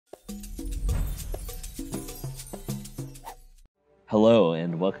Hello,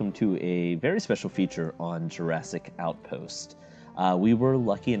 and welcome to a very special feature on Jurassic Outpost. We were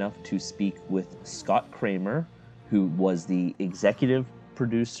lucky enough to speak with Scott Kreamer, who was the executive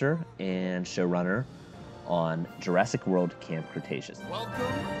producer and showrunner on Jurassic World Camp Cretaceous. Welcome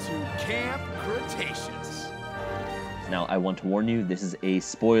to Camp Cretaceous. Now, I want to warn you, this is a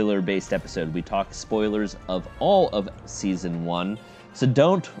spoiler-based episode. We talk spoilers of all of Season 1, so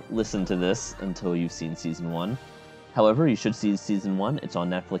don't listen to this until you've seen Season 1. However, you should see Season 1. It's on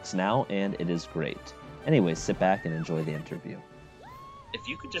Netflix now, and it is great. Anyways, sit back and enjoy the interview. If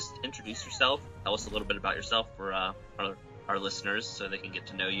you could just introduce yourself, tell us a little bit about yourself for our listeners so they can get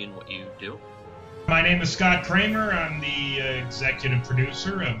to know you and what you do. My name is Scott Kreamer. I'm the executive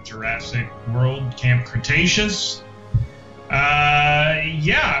producer of Jurassic World Camp Cretaceous.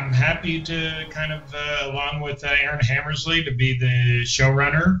 I'm happy to kind of, along with Aaron Hammersley, to be the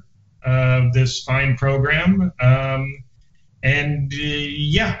showrunner of this fine program.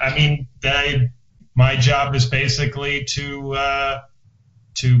 My job is basically to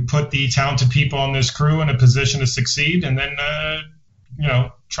put the talented people on this crew in a position to succeed, and then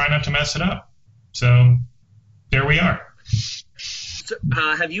try not to mess it up. So there we are. So,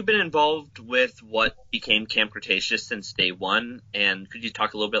 have you been involved with what became Camp Cretaceous since day one? And could you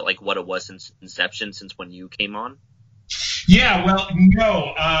talk a little bit like what it was since inception, since when you came on? Yeah, well,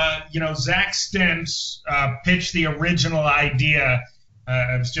 no. Zach Stentz pitched the original idea.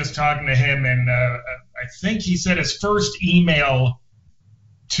 I was just talking to him, and I think he said his first email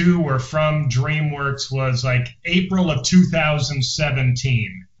to or from DreamWorks was like April of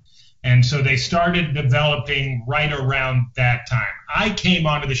 2017. And so they started developing right around that time. I came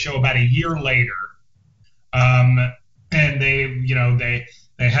onto the show about a year later, and they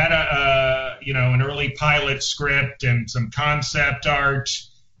had an early pilot script and some concept art,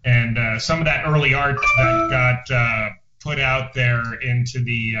 and some of that early art that got put out there into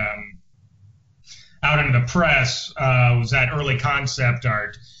the press was that early concept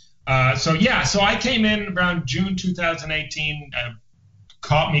art. So I came in around June 2018.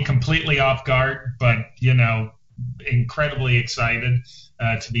 Caught me completely off guard, but incredibly excited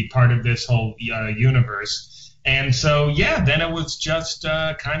to be part of this whole universe. And so then it was just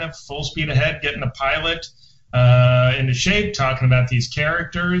kind of full speed ahead, getting the pilot into shape, talking about these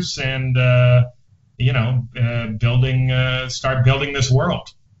characters, and start building this world.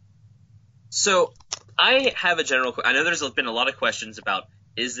 So I have a general. I know there's been a lot of questions about,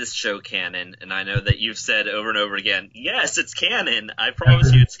 is this show canon? And I know that you've said over and over again, yes, it's canon. I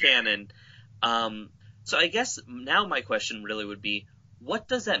promise you it's canon. So I guess now my question really would be, what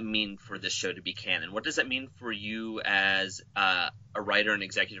does that mean for this show to be canon? What does that mean for you as a writer, an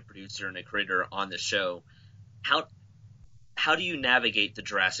executive producer, and a creator on the show? How do you navigate the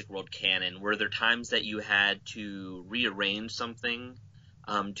Jurassic World canon? Were there times that you had to rearrange something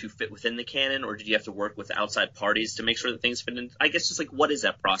to fit within the canon, or did you have to work with outside parties to make sure that things fit in? I guess just like, what is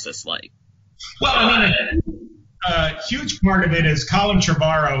that process like? Well, a huge part of it is Colin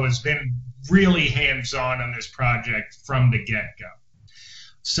Trevorrow has been really hands-on this project from the get-go.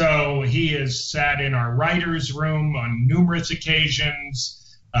 So he has sat in our writer's room on numerous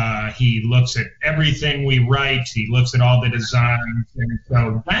occasions. He looks at everything we write. He looks at all the designs. And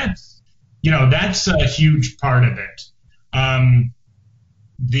so that's a huge part of it.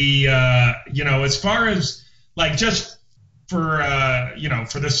 As far as like just for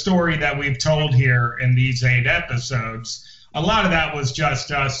the story that we've told here in these 8 episodes, a lot of that was just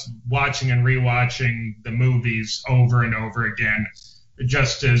us watching and rewatching the movies over and over again,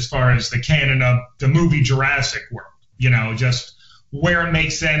 just as far as the canon of the movie Jurassic World, just where it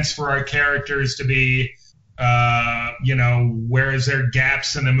makes sense for our characters to be, where is there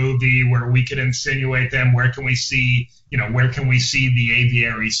gaps in the movie where we could insinuate them? Where can we see the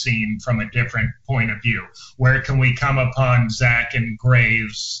aviary scene from a different point of view? Where can we come upon Zach and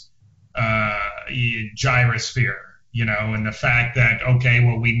Gray's gyrosphere, and the fact that,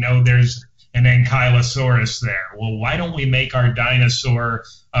 we know there's an ankylosaurus there. Well, why don't we make our dinosaur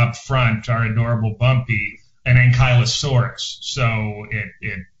up front, our adorable Bumpy, an ankylosaurus? So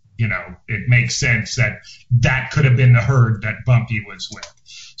it makes sense that could have been the herd that Bumpy was with.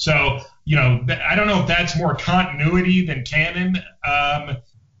 So, I don't know if that's more continuity than canon.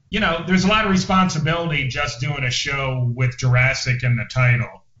 There's a lot of responsibility just doing a show with Jurassic in the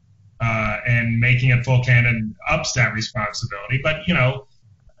title, and making it full canon ups that responsibility. But,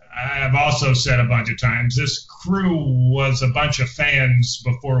 I've also said a bunch of times, this crew was a bunch of fans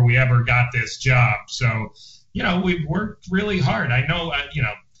before we ever got this job. So, we've worked really hard. I know,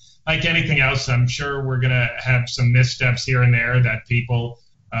 like anything else, I'm sure we're going to have some missteps here and there that people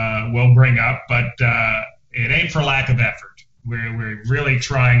will bring up, but it ain't for lack of effort. We're really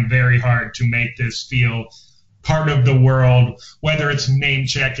trying very hard to make this feel part of the world, whether it's name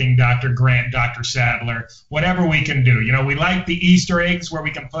checking Dr. Grant, Dr. Sadler, whatever we can do. You know, we like the Easter eggs where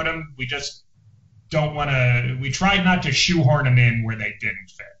we can put them. We just don't want to, we tried not to shoehorn them in where they didn't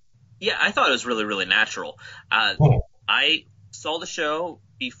fit. Yeah, I thought it was really, really natural. Cool. I saw the show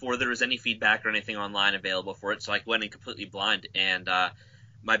before there was any feedback or anything online available for it, so I went in completely blind. And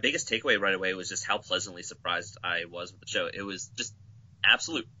my biggest takeaway right away was just how pleasantly surprised I was with the show. It was just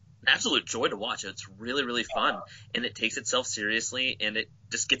absolute joy to watch. It's really, really fun, and it takes itself seriously, and it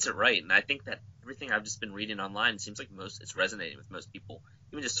just gets it right. And I think that everything I've just been reading online seems like it's resonating with most people.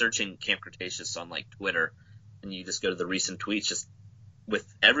 Even just searching Camp Cretaceous on like Twitter, and you just go to the recent tweets, just with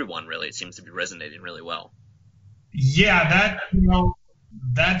everyone really, it seems to be resonating really well. Yeah,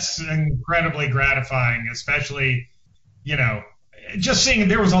 that's incredibly gratifying, especially, just seeing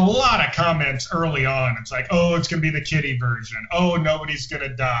there was a lot of comments early on. It's like, oh, it's going to be the kiddie version. Oh, nobody's going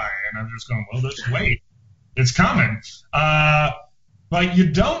to die. And I'm just going, well, just wait. It's coming. But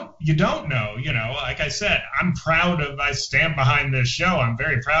you don't know, like I said, I stand behind this show. I'm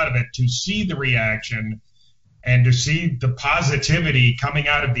very proud of it to see the reaction and to see the positivity coming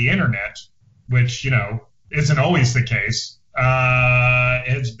out of the internet, which, isn't always the case.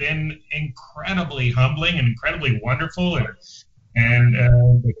 It's been incredibly humbling and incredibly wonderful, and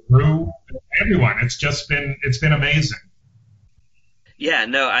the crew, everyone. It's been amazing. Yeah,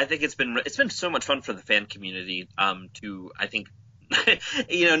 no, I think it's been so much fun for the fan community. I think,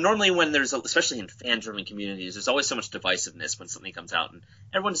 normally when there's, especially in fan-driven communities, there's always so much divisiveness when something comes out, and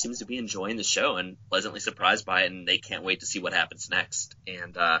everyone seems to be enjoying the show and pleasantly surprised by it, and they can't wait to see what happens next.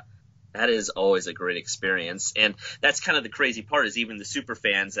 And that is always a great experience. And that's kind of the crazy part, is even the super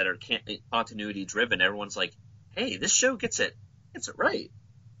fans that are continuity driven, everyone's like, hey, this show gets it right.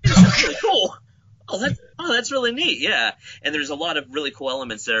 That's really cool. That's really neat. Yeah. And there's a lot of really cool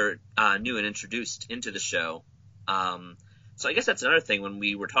elements that are new and introduced into the show. So I guess that's another thing when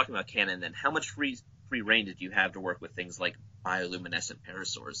we were talking about canon, then how much free reign did you have to work with things like bioluminescent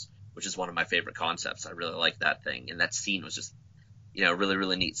parasaurs, which is one of my favorite concepts. I really like that thing. And that scene was just, really,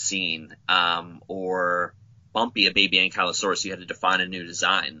 really neat scene. Or Bumpy, a baby ankylosaurus, you had to define a new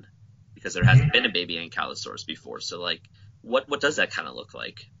design because there hasn't been a baby ankylosaurus before. So, like, what does that kind of look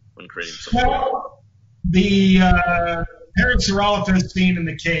like when creating something? Well, the Parasaurolophus scene in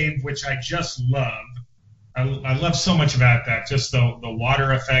the cave, which I just love. I love so much about that. Just the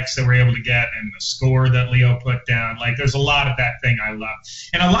water effects that we're able to get and the score that Leo put down. Like, there's a lot of that thing I love.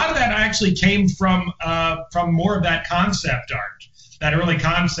 And a lot of that actually came from more of that concept art. That early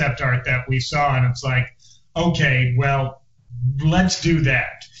concept art that we saw, and it's like, okay, well, let's do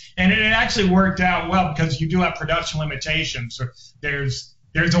that. And it actually worked out well because you do have production limitations. So there's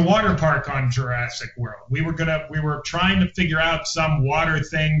a water park on Jurassic World. We were trying to figure out some water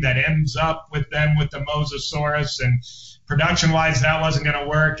thing that ends up with the Mosasaurus, and production-wise that wasn't going to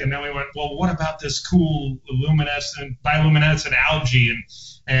work. And then we went, well, what about this cool bioluminescent algae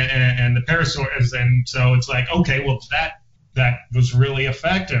and the parasaurs? And so it's like, okay, well, that was really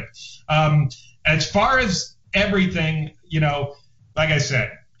effective. As far as everything, like I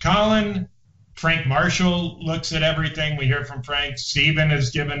said, Colin, Frank Marshall looks at everything. We hear from Frank. Steven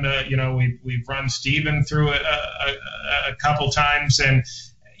has given we've run Steven through a couple times, and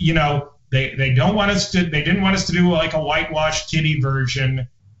they didn't want us to do like a whitewashed kiddie version.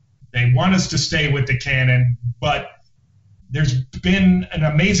 They want us to stay with the canon, but there's been an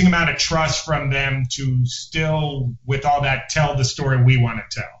amazing amount of trust from them to still, with all that, tell the story we want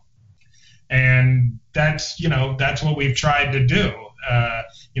to tell. And that's what we've tried to do.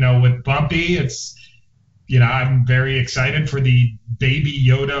 With Bumpy, it's, I'm very excited for the baby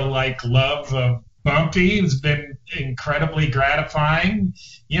Yoda-like love of Bumpy. It's been incredibly gratifying,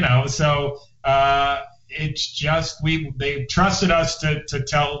 so it's just, they trusted us to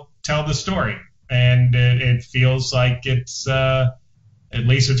tell the story. And it feels like it's, at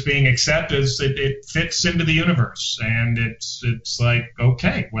least it's being accepted. It fits into the universe, and it's like,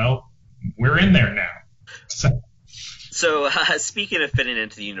 okay, well, we're in there now. So speaking of fitting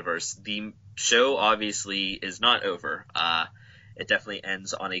into the universe, the show obviously is not over. It definitely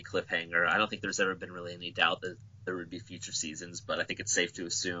ends on a cliffhanger. I don't think there's ever been really any doubt that there would be future seasons, but I think it's safe to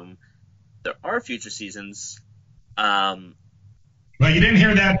assume there are future seasons. Well, you didn't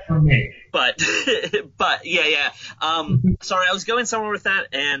hear that from me. But yeah. Sorry, I was going somewhere with that,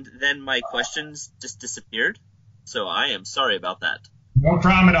 and then my questions just disappeared. So I am sorry about that. No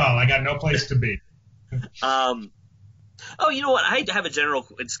problem at all. I got no place to be. Oh, you know what? I have a general.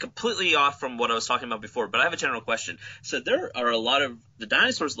 It's completely off from what I was talking about before, but I have a general question. So there are a lot of the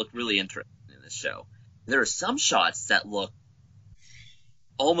dinosaurs look really interesting in this show. There are some shots that look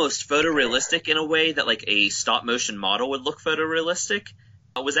almost photorealistic in a way that like a stop motion model would look photorealistic.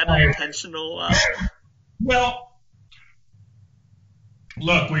 Was that an intentional? Well,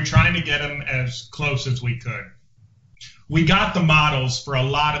 look, we're trying to get them as close as we could. We got the models for a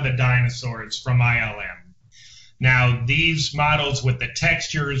lot of the dinosaurs from ILM. Now, these models with the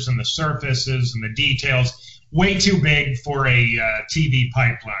textures and the surfaces and the details, way too big for a TV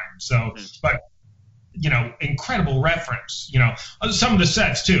pipeline. So, but, incredible reference. Some of the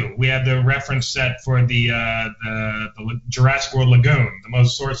sets, too. We had the reference set for the Jurassic World Lagoon, the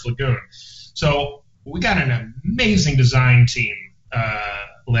Mosasaurus Lagoon. So we got an amazing design team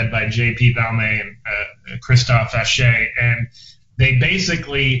led by J.P. Valmet and Christophe Haché. And they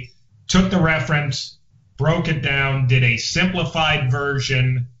basically took the reference, broke it down, did a simplified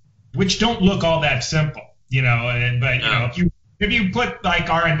version, which don't look all that simple, but if you put like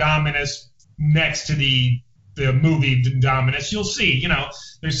our Indominus next to the movie Indominus, you'll see,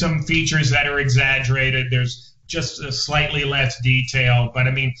 there's some features that are exaggerated. There's just a slightly less detail, but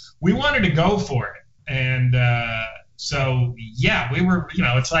I mean, we wanted to go for it. And so, yeah, we were,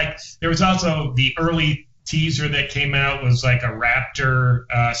 it's like there was also the early teaser that came out was like a raptor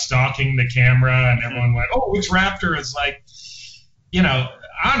stalking the camera, and everyone went, "Oh, which raptor?" Is like,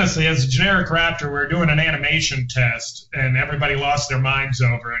 honestly, as a generic raptor, we're doing an animation test, and everybody lost their minds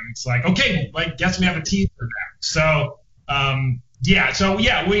over it. And it's like, okay, I guess we have a teaser now. So,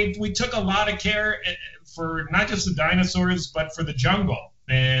 we took a lot of care for not just the dinosaurs, but for the jungle,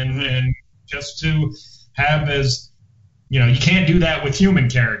 and just to have as you can't do that with human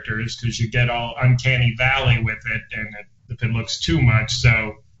characters because you get all uncanny valley with it, and if it looks too much.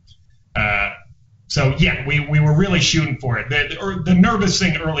 So we were really shooting for it. The nervous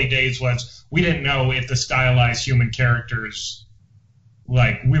thing early days was we didn't know if the stylized human characters,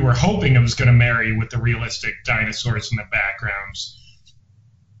 like we were hoping it was going to marry with the realistic dinosaurs in the backgrounds,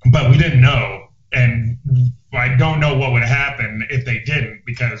 but we didn't know, and I don't know what would happen if they didn't,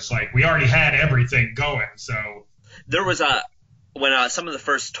 because like we already had everything going. So. There was when some of the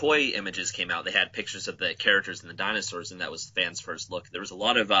first toy images came out, they had pictures of the characters and the dinosaurs, and that was fans' first look. There was a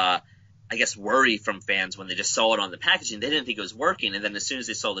lot of, worry from fans when they just saw it on the packaging. They didn't think it was working, and then as soon as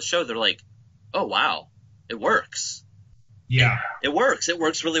they saw the show, they're like, "Oh wow, it works." Yeah, it works. It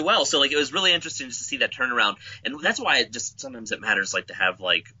works really well. So like, it was really interesting just to see that turnaround, and that's why sometimes it matters like to have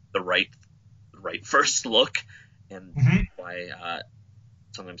like the right first look, and why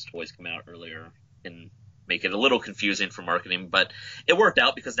sometimes toys come out earlier and make it a little confusing for marketing, but it worked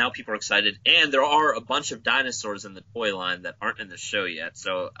out because now people are excited, and there are a bunch of dinosaurs in the toy line that aren't in the show yet,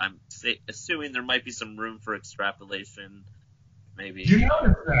 so I'm assuming there might be some room for extrapolation, maybe. You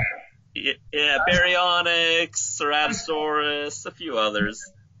noticed that? Yeah, Baryonyx, Ceratosaurus, a few others.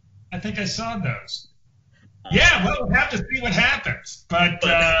 I think I saw those. Yeah, well, we'll have to see what happens, but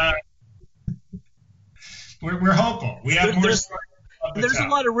we're hopeful. We have more stories. There's a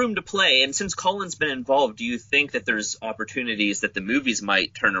lot of room to play, and since Colin's been involved, do you think that there's opportunities that the movies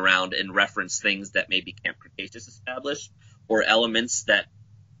might turn around and reference things that maybe Camp Cretaceous established, or elements that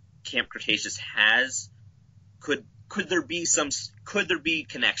Camp Cretaceous has? Could there be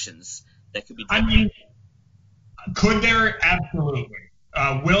connections that could be done? I mean, could there? Absolutely.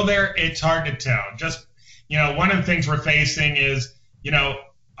 Will there? It's hard to tell. Just, one of the things we're facing is,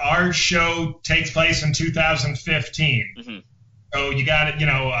 our show takes place in 2015. So you got, a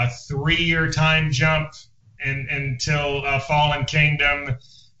 3-year time jump until Fallen Kingdom,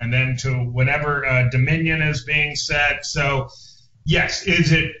 and then to whenever Dominion is being set. So, yes,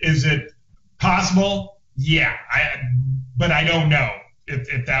 is it possible? Yeah, but I don't know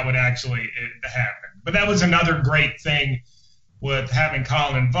if that would actually happen. But that was another great thing with having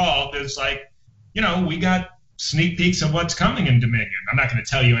Colin involved, is like, we got sneak peeks of what's coming in Dominion. I'm not going to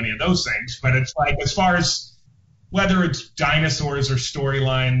tell you any of those things, but it's like, as far as whether it's dinosaurs or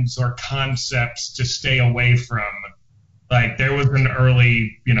storylines or concepts to stay away from, like there was an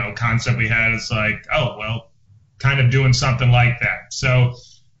early, concept we had. It's like, oh, well, kind of doing something like that. So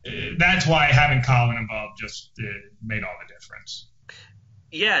that's why having Colin involved just made all the difference.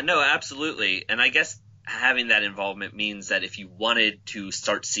 Yeah, no, absolutely. And I guess having that involvement means that if you wanted to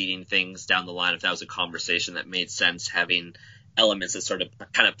start seeding things down the line, if that was a conversation that made sense, having elements that sort of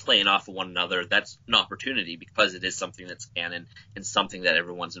kind of playing off of one another, that's an opportunity because it is something that's canon and something that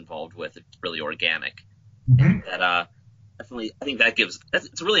everyone's involved with. It's really organic. And that definitely, I think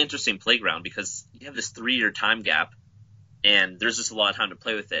it's a really interesting playground because you have this 3-year time gap and there's just a lot of time to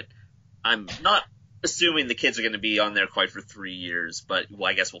play with it. I'm not assuming the kids are going to be on there quite for 3 years, but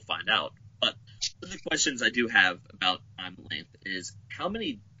I guess we'll find out. But one of the questions I do have about time length is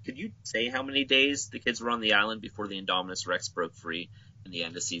could you say how many days the kids were on the island before the Indominus Rex broke free? in the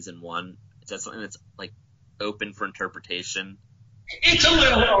end of season 1? Is that something that's like open for interpretation? It's a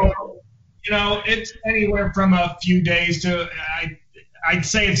little, it's anywhere from a few days to I'd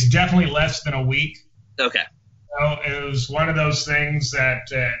say it's definitely less than a week. Okay. It was one of those things that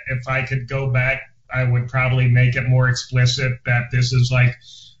if I could go back, I would probably make it more explicit that this is like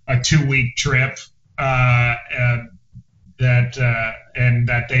a 2-week trip, and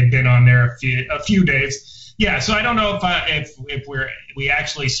that they've been on there a few days. Yeah, so I don't know if we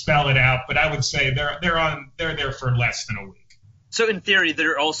actually spell it out, but I would say they're there for less than a week. So in theory,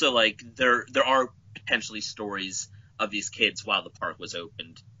 there are also there are potentially stories of these kids while the park was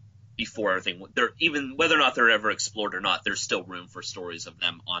opened before everything. Even whether or not they're ever explored or not, there's still room for stories of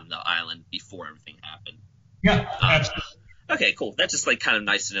them on the island before everything happened. Yeah, absolutely. Okay, cool. That's just kind of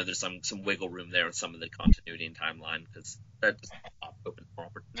nice to know there's some wiggle room there with some of the continuity and timeline, because that just opens more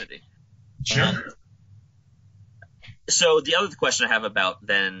opportunity. Sure. So the other question I have about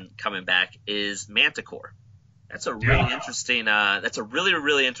then coming back is Mantah Corp. That's a really interesting. That's a really,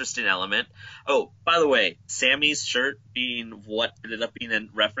 really interesting element. Oh, by the way, Sammy's shirt being what ended up being a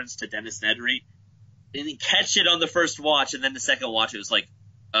reference to Dennis Nedry. Didn't catch it on the first watch, and then the second watch, it was like,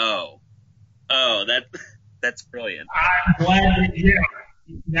 that's brilliant. I'm glad.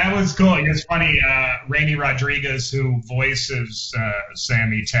 That was cool. It's funny. Rainey Rodriguez, who voices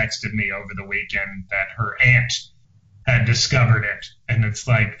Sammy, texted me over the weekend that her aunt had discovered it, and it's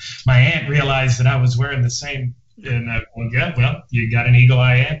like my aunt realized that I was wearing the same. And well, you got an eagle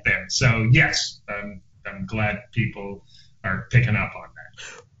eye aunt there. So yes, I'm glad people are picking up on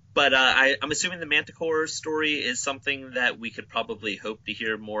that. But I'm assuming the Mantah Corp story is something that we could probably hope to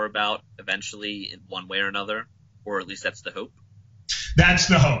hear more about eventually in one way or another, or at least that's the hope. That's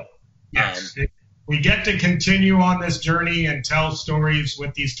the hope. Yes. If we get to continue on this journey and tell stories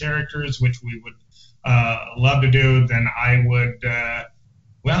with these characters, which we would love to do, then I would.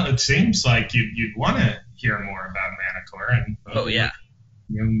 Well, it seems like you'd want to hear more about Mantah Corp,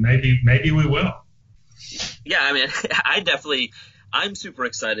 and maybe we will. Yeah, I mean, I'm super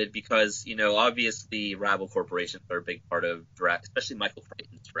excited because obviously Rabble Corporations are a big part of especially Michael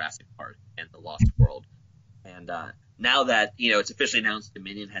Crichton's Jurassic Park and the Lost World, and now that it's officially announced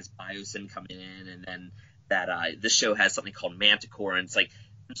Dominion has Biosyn coming in, and then that this show has something called Mantah Corp, and it's like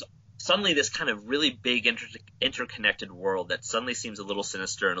there's suddenly this kind of really big interconnected world that suddenly seems a little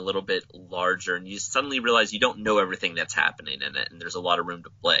sinister and a little bit larger, and you suddenly realize you don't know everything that's happening in it, and there's a lot of room to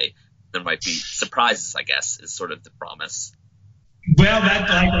play. There might be surprises, I guess, is sort of the promise. Well,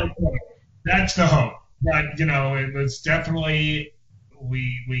 that's the hope. But it was definitely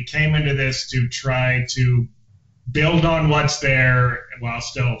we came into this to try to build on what's there while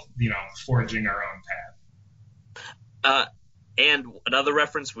still forging our own path. And another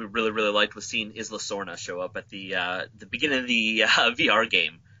reference we really, really liked was seeing Isla Sorna show up at the beginning of the VR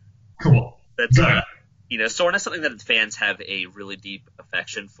game. Cool. That's Sorna is something that fans have a really deep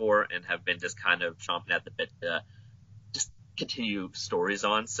affection for and have been just kind of chomping at the bit to just continue stories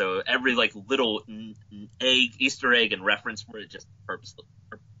on. So every little Easter egg and reference for it just purposely.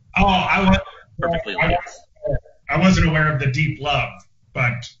 Perfectly liked. I wasn't aware of the deep love,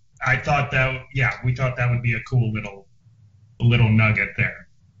 but I thought we thought that would be a cool little nugget there.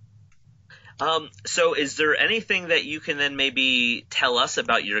 So is there anything that you can then maybe tell us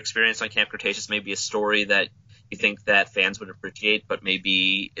about your experience on Camp Cretaceous, maybe a story that you think that fans would appreciate but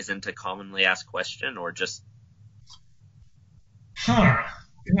maybe isn't a commonly asked question, or just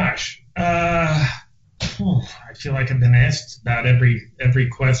gosh, I feel like I've been asked about every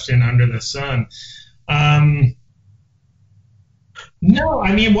question under the sun. No,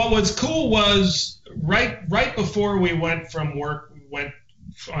 I mean, what was cool was right before we went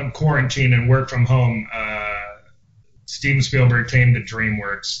on quarantine and work from home, Steven Spielberg came to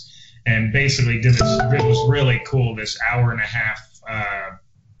DreamWorks and basically did this. It was really cool, this hour-and-a-half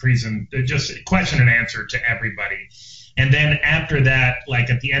just question and answer to everybody. And then after that,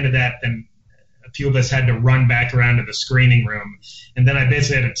 at the end of that, then a few of us had to run back around to the screening room, and then I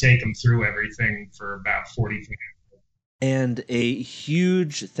basically had to take them through everything for about 40 minutes. And a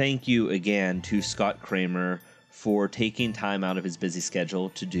huge thank you again to Scott Kreamer for taking time out of his busy schedule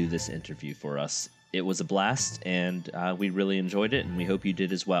to do this interview for us. It was a blast, and we really enjoyed it, and we hope you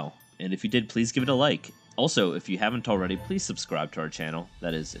did as well. And if you did, please give it a like. Also, if you haven't already, please subscribe to our channel.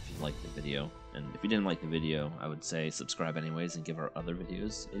 That is, if you liked the video. And if you didn't like the video, I would say subscribe anyways and give our other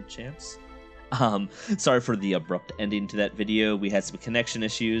videos a chance. Sorry for the abrupt ending to that video. We had some connection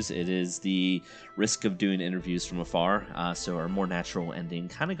issues. It is the risk of doing interviews from afar, so our more natural ending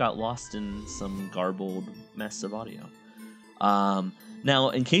kind of got lost in some garbled mess of audio. Now,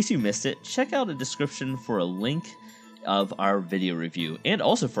 in case you missed it, check out a description for a link of our video review, and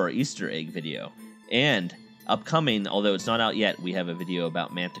also for our Easter egg video. And upcoming, although it's not out yet, we have a video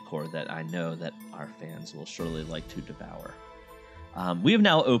about Mantah Corp that I know that our fans will surely like to devour. We have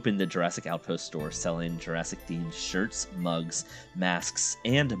now opened the Jurassic Outpost store, selling Jurassic-themed shirts, mugs, masks,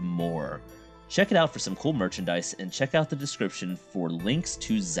 and more. Check it out for some cool merchandise, and check out the description for links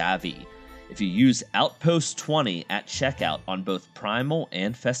to Zavi. If you use Outpost20 at checkout on both Primal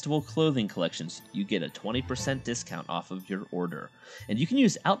and Festival clothing collections, you get a 20% discount off of your order. And you can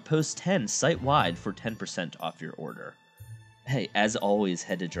use Outpost10 site-wide for 10% off your order. Hey, as always,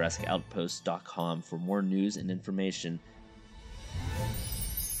 head to JurassicOutpost.com for more news and information,